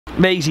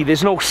Maisie,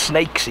 there's no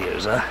snakes here,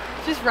 is there?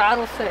 It's just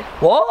rattlesnake.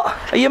 What?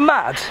 Are you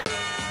mad?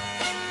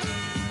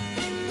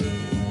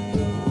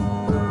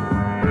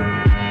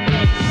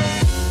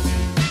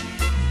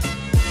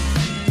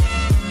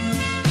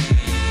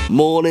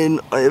 Morning,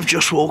 I have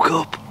just woke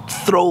up.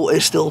 Throat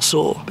is still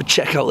sore, but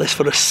check out this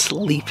for a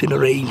sleeping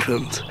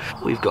arrangement.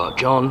 We've got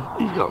John,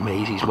 we've got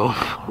Maisie's mum,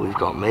 we've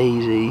got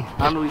Maisie,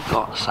 and we've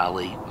got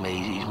Sally,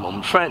 Maisie's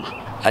mum's friend.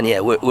 And yeah,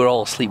 we're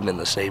all sleeping in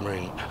the same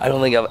room. I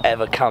don't think I've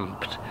ever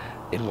camped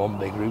in one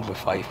big room with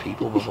 5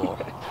 people before.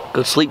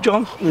 Good sleep,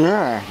 John?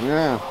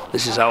 Yeah.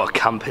 This is our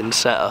camping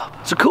setup.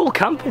 It's a cool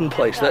camping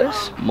place,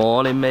 this.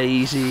 Morning,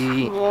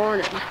 Maisie.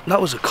 Morning.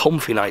 That was a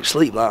comfy night's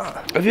sleep,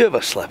 that. Have you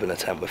ever slept in a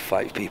tent with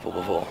 5 people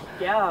before?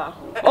 Yeah.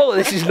 Oh,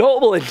 this is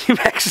normal in New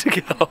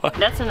Mexico.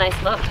 That's a nice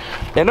look.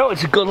 Yeah, no,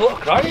 it's a good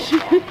look, right?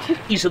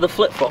 These are the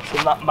flip-flops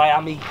from that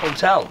Miami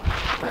hotel.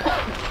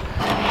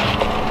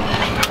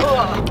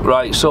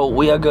 Right, so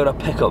we are going to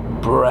pick up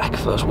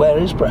breakfast. Where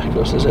is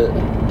breakfast, is it?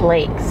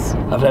 Blake's.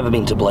 I've never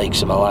been to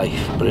Blake's in my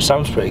life, but it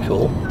sounds pretty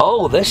cool.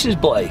 Oh, this is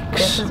Blake's.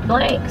 This is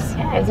Blake's.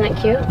 Yeah, isn't it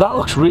cute? That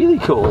looks really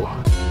cool.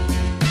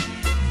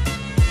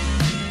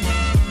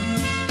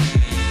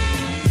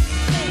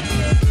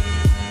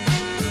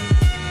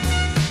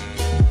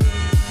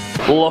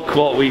 Look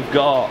what we've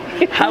got.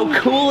 How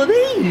cool are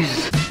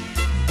these?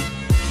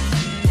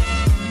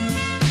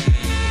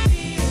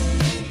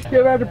 You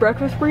ever had a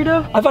breakfast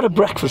burrito? I've had a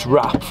breakfast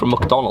wrap from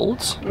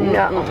McDonald's.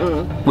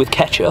 No. With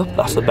ketchup.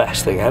 That's the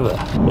best thing ever.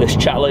 This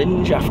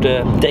challenge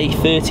after day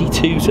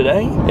 32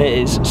 today, it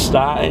is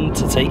starting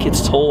to take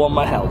its toll on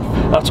my health.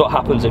 That's what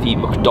happens if you eat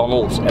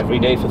McDonald's every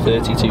day for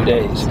 32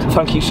 days.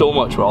 Thank you so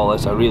much for all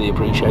this, I really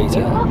appreciate it.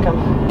 You're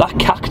welcome. That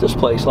cactus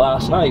place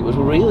last night was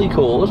really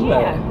cool, wasn't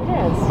it?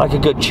 Yeah, it is. Like a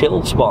good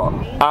chill spot.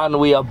 And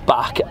we are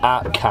back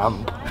at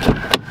camp.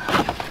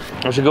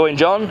 How's it going,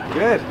 John?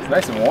 Good. It's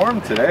nice and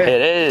warm today.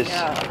 It is.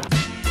 Yeah.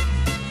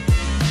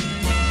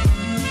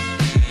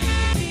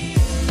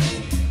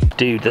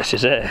 Dude, this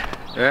is it.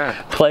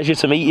 Yeah. Pleasure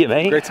to meet you,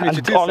 mate. Great to meet you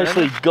and too,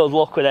 honestly, Sam. good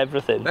luck with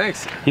everything.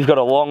 Thanks. You've got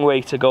a long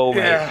way to go,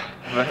 mate. Yeah.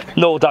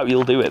 No doubt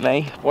you'll do it,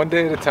 mate. One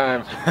day at a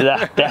time.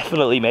 Yeah,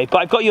 definitely, mate. But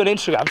I've got you on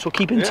Instagram, so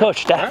keep in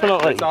touch,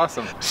 definitely. Right, that's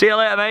awesome. See you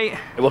later, mate.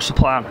 What's the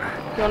plan?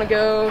 You want to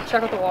go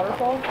check out the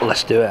waterfall?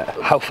 Let's do it.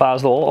 How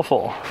far's the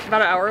waterfall?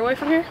 About an hour away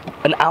from here?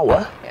 An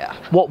hour? Yeah.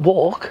 What,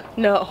 walk?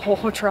 No,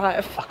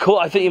 drive. Cool,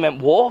 I thought you meant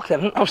walk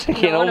then. I was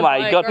thinking, No, on oh a my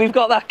bike. god, we've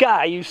got that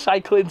guy who's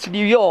cycling to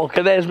New York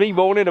and there's me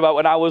moaning about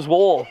an hour's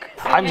walk.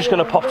 I'm just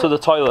going to pop to the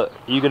toilet.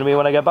 Are you going to be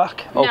when I get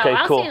back? Okay,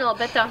 I'll cool. see you in a little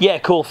bit though. Yeah,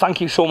 cool.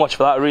 Thank you so much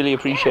for that. I really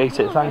appreciate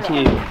it. Thank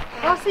you.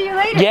 I'll see you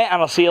later. Yeah,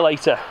 and I'll see you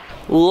later.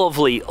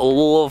 Lovely,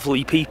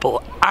 lovely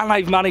people. And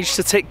I've managed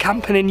to take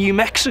camping in New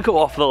Mexico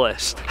off the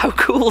list. How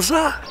cool is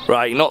that?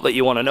 Right, not that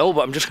you want to know,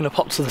 but I'm just going to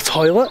pop to the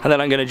toilet and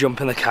then I'm going to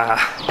jump in the car.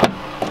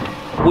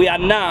 We are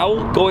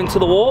now going to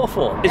the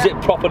waterfall. Is it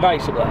proper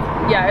nice up there?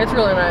 Yeah, it's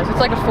really nice. It's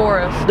like a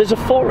forest. There's a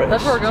forest?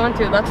 That's where we're going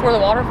to. That's where the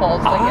waterfall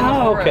is, like in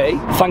the forest.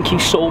 Okay. Thank you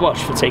so much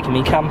for taking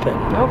me camping.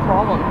 No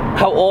problem.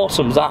 How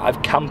awesome is that?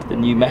 I've camped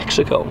in New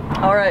Mexico.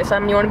 Alright,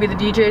 Simon, you want to be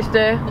the DJ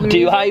today?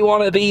 Do I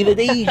want to be the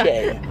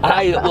DJ?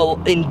 I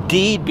will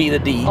indeed be the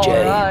DJ.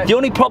 Alright. The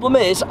only problem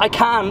is I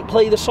can't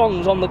play the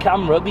songs on the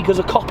camera because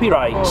of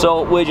copyright. Oh.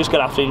 So we're just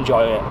going to have to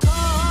enjoy it.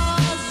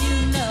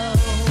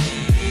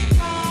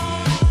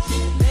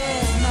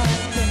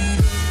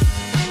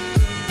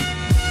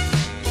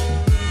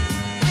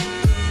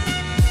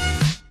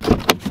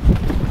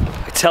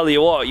 Tell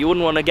you what, you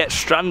wouldn't want to get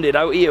stranded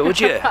out here, would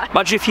you?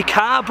 Imagine if your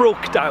car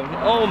broke down.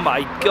 Oh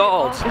my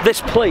god. This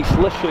place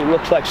literally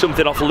looks like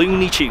something off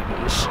Looney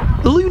Tunes.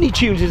 The Looney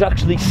Tunes is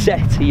actually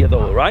set here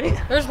though,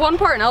 right? There's one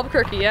part in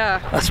Albuquerque, yeah.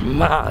 That's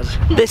mad.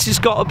 This has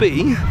got to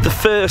be the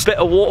first bit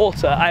of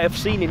water I have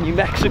seen in New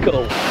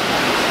Mexico.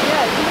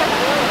 Yeah,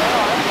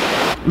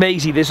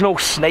 Maisie, there's no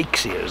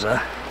snakes here, is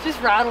there? it's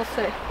just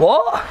rattlesnake.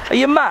 What? Are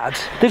you mad?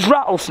 There's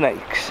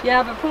rattlesnakes.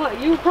 Yeah, but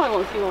you probably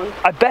won't see one.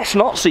 I best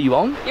not see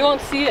one. You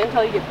won't see it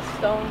until you get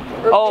stoned.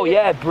 Oh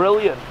yeah,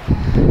 brilliant.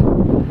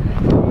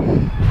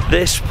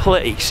 This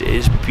place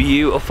is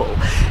beautiful.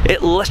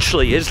 It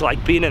literally is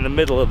like being in the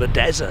middle of the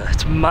desert.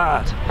 It's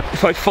mad.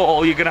 If I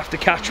fall, you're gonna have to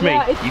catch me.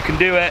 Yeah, you can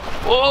do it.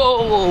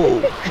 Whoa!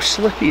 How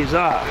slippy is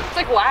that? It's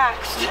like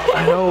waxed.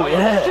 I know,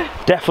 yeah.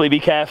 Definitely be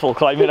careful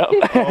climbing up.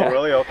 Oh,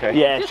 really? Okay.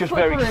 Yeah, it's just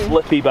very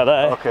slippy by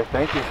there. Okay,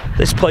 thank you.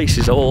 This place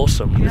is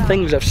awesome. The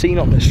things I've seen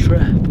on this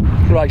trip.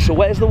 Right, so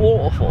where's the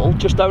waterfall?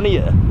 Just down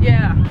here?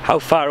 Yeah. How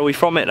far are we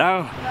from it now?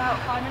 About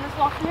 5 minutes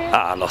walk from here.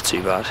 Ah, not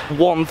too bad.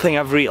 One thing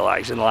I've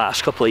realised in the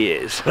last couple of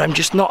years, that I'm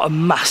just not a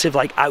massive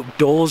like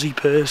outdoorsy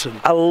person.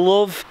 I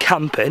love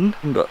camping,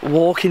 but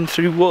walking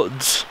through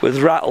woods with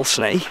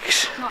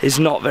rattlesnakes is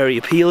not very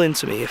appealing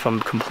to me if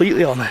I'm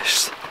completely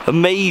honest.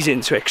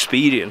 Amazing to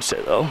experience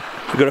it though.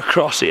 We've got to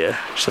cross here,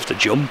 just have to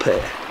jump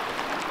here.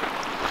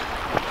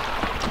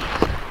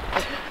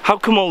 How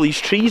come all these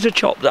trees are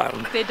chopped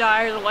down? They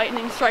die or the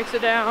lightning strikes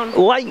it down.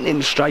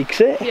 Lightning strikes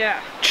it?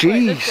 Yeah.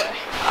 Jeez. Right, this way.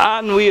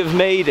 And we have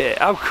made it.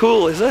 How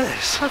cool is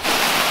this?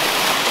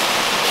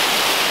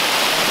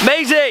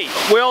 Maisie,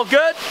 we all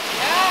good?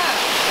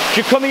 Do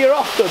you come here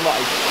often, Mike?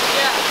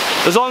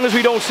 Yeah. As long as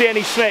we don't see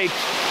any snakes,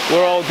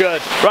 we're all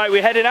good. Right,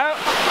 we're heading out.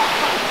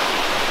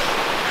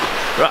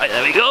 Right,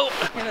 there we go.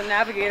 You're the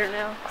navigator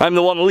now. I'm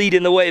the one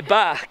leading the way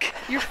back.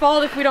 Your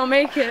fault if we don't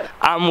make it.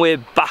 And we're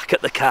back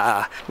at the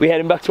car. We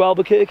heading back to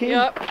Albuquerque?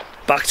 Yep.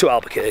 Back to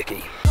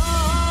Albuquerque.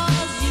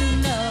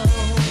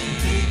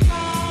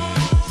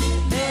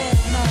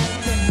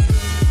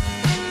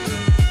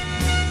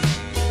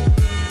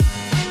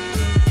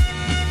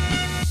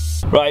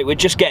 Right, we're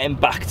just getting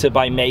back to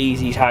by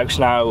Maisie's house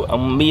now,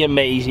 and me and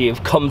Maisie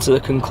have come to the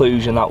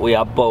conclusion that we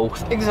are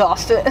both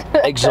Exhausted.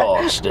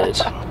 exhausted.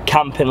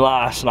 Camping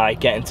last night,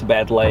 getting to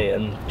bed late,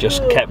 and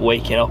just kept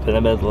waking up in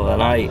the middle of the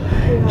night,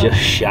 just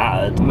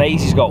shattered.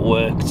 Maisie's got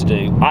work to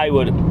do. I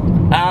would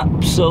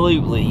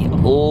absolutely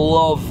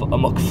love a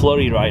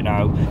McFlurry right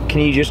now.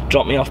 Can you just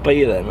drop me off by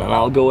you then, and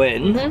I'll go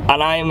in,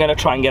 and I am gonna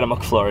try and get a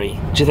McFlurry.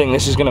 Do you think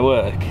this is gonna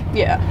work?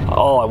 Yeah.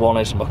 All I want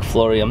is a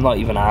McFlurry. I'm not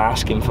even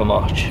asking for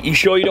much. You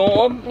sure you don't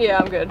want one? Yeah,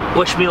 I'm good.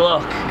 Wish me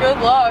luck. Good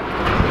luck.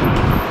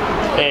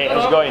 Hey,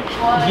 how's it going?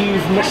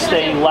 You've missed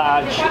a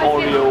large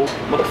Oreo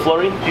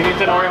McFlurry. You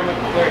need an Oreo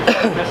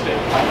McFlurry. You missed it.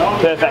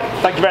 Perfect.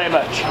 Thank you very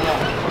much.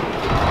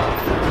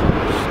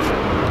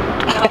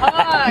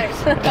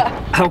 Nice.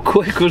 How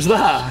quick was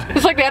that?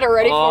 It's like they had it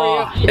ready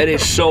for you. It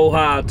is so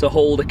hard to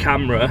hold a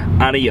camera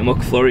and eat a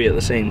McFlurry at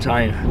the same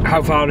time.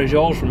 How far is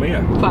yours from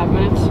here? 5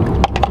 minutes.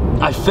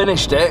 I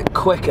finished it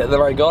quicker than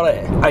I got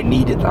it. I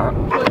needed that.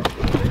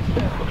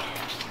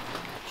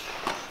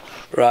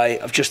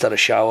 Right, I've just had a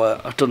shower,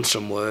 I've done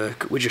some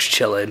work, we're just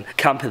chilling.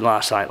 Camping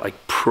last night, like,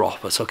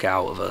 proper took it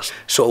out of us.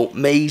 So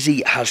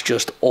Maisie has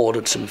just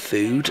ordered some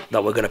food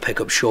that we're gonna pick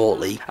up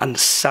shortly, and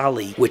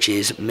Sally, which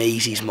is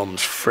Maisie's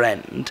mum's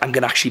friend, I'm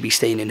gonna actually be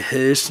staying in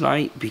hers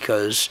tonight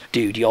because,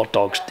 dude, your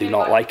dogs do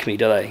not like me,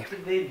 do they?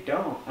 They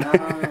don't.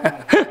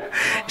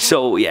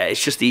 So yeah,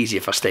 it's just easier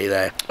if I stay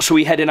there. So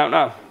we heading out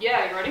now?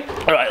 Yeah, you ready?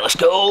 Alright, let's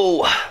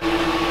go!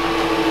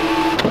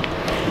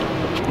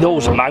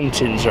 Those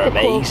mountains are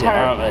amazing,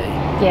 aren't they?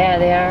 Yeah,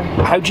 they are.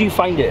 How do you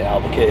find it in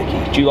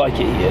Albuquerque? Do you like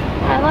it here?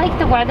 I like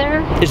the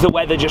weather. Is the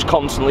weather just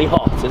constantly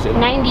hot, is it?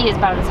 90 is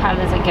about as hot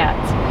as it gets.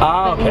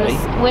 Ah, But in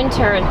okay. the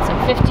winter, it's in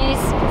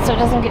 50s, so it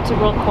doesn't get too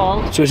real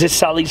cold. So is this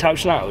Sally's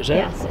house now, is it?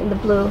 Yes, in the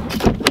blue.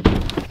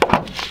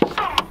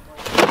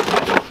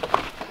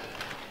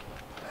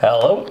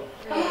 Hello?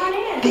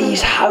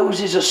 These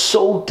houses are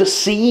so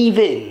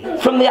deceiving.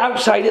 From the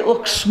outside it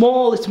looks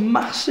small, it's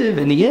massive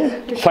in here.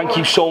 Thank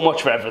you so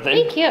much for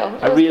everything. Thank you.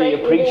 I really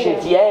appreciate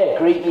it. Yeah,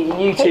 great meeting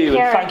you too.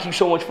 care. And thank you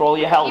so much for all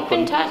your help. Keep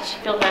in touch.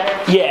 Feel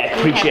better. Yeah,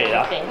 appreciate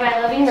that.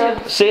 I love you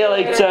too. See you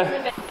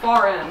later.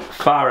 Far end.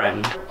 Far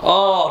end.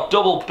 Oh,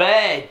 double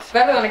bed.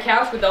 Better than a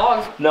couch with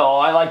dogs. No,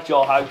 I liked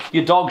your house.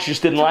 Your dogs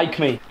just didn't like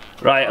me.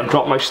 Right, I've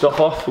dropped my stuff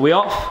off. Are we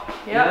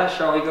off? Yeah.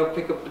 Shall we go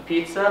pick up the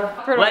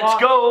pizza? Let's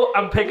go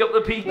and pick up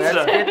the pizza.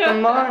 Let's get the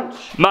munch.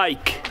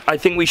 Mike, I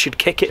think we should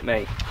kick it,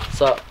 mate.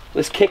 So,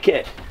 let's kick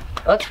it.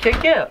 Let's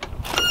kick it.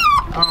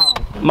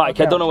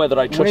 Mike, I don't know whether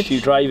I trust Which- you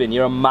driving.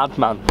 You're a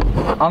madman.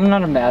 I'm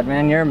not a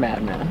madman, you're a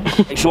madman.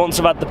 So once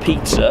I've had the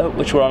pizza,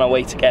 which we're on our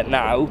way to get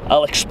now,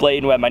 I'll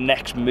explain where my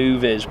next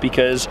move is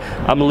because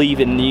I'm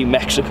leaving New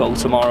Mexico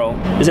tomorrow.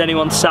 Is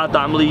anyone sad that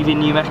I'm leaving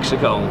New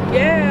Mexico?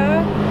 Yeah.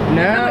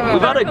 No.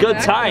 We've had a good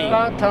It's time.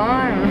 about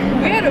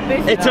time. We had a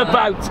busy It's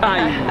about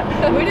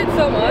time. We did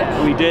so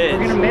much. We did.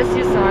 We're gonna miss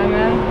you,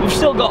 Simon. We've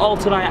still got all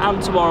tonight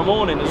and tomorrow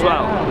morning as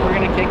well. Yeah, we're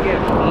gonna kick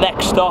it.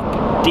 Next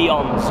stop,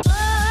 Dion's.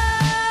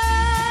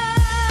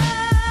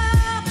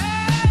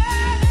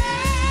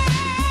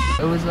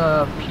 It was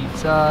a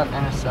pizza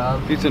and a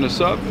sub. Pizza and a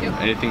sub?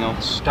 Anything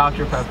else?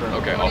 Dr. Pepper.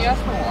 Okay,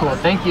 awesome. Cool,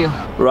 thank you.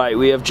 Right,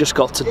 we have just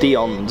got to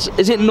Dion's.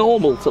 Is it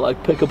normal to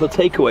like pick up a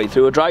takeaway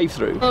through a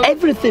drive-through?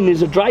 Everything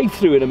is a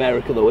drive-through in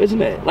America though,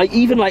 isn't it? Like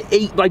even like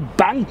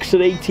banks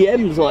and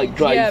ATMs are like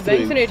drive-through.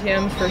 Yeah, banks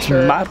and ATMs for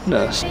sure.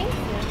 Madness. The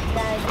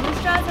glue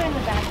straws are in the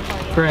back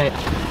for you. Great.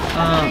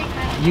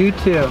 You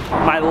too.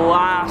 My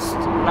last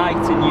night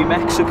in New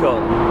Mexico.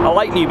 I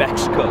like New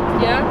Mexico.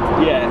 Yeah?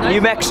 Yeah, Nice. New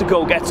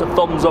Mexico gets a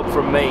thumbs up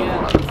from me.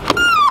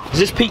 Is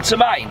this pizza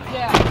mine?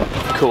 Yeah.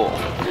 Cool.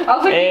 I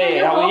was like, Hey,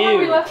 you how are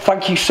we you? left.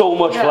 Thank you so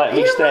much for letting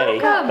me stay.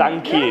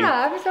 Thank you.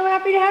 Yeah, I'm so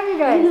happy to have you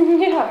guys.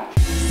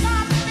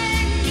 Yeah.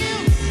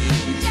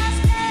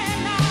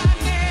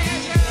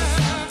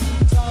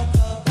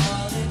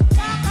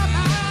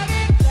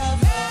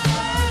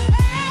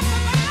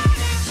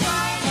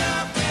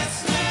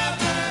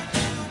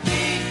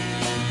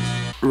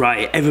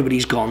 Right,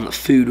 everybody's gone, the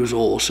food was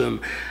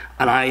awesome,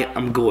 and I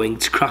am going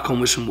to crack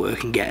on with some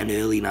work and get an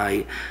early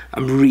night.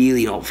 I'm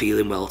really not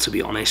feeling well, to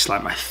be honest.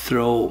 Like my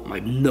throat, my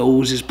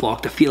nose is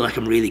blocked. I feel like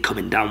I'm really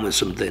coming down with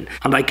something,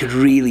 and I could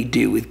really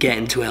do with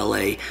getting to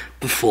LA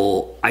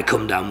before I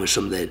come down with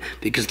something,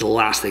 because the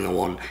last thing I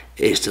want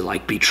is to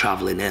like be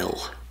traveling ill.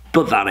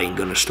 but that ain't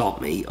gonna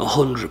stop me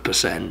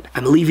 100%.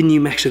 I'm leaving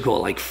New Mexico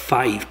at like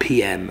 5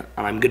 p.m.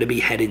 and I'm gonna be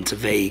heading to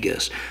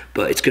Vegas,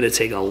 but it's gonna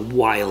take a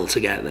while to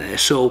get there.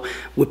 So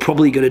we're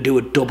probably gonna do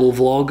a double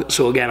vlog.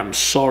 So again, I'm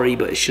sorry,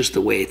 but it's just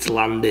the way it's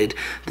landed.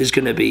 There's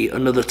gonna be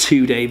another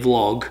 2-day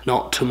vlog,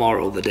 not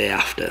tomorrow, the day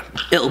after.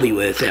 It'll be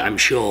worth it, I'm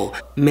sure.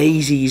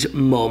 Maisie's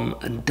mum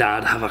and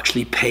dad have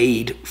actually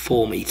paid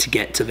for me to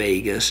get to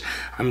Vegas.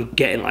 I'm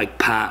getting like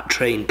part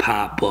train,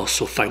 part bus,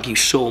 so thank you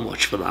so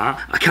much for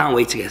that. I can't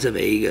wait to get to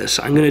Vegas.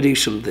 I'm gonna do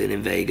something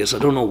in Vegas. I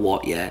don't know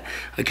what yet.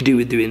 I could do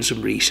with doing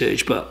some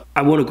research, but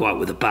I want to go out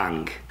with a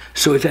bang.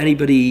 So if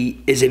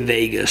anybody is in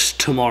Vegas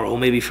tomorrow,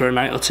 maybe for a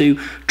night or two,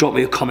 drop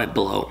me a comment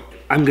below.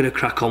 I'm going to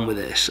crack on with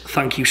this.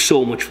 Thank you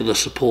so much for the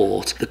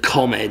support, the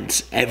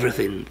comments,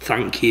 everything.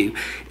 Thank you.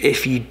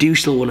 If you do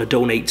still want to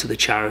donate to the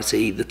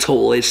charity, the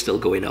total is still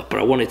going up, but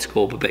I want it to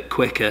go up a bit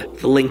quicker.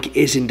 The link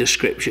is in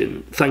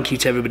description. Thank you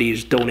to everybody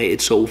who's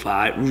donated so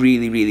far. It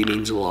really, really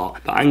means a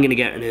lot. But I'm going to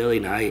get an early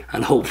night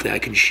and hopefully I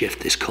can shift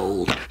this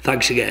cold.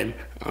 Thanks again,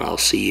 and I'll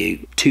see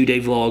you.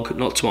 2-day vlog,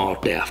 not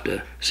tomorrow, day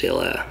after. See you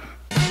later.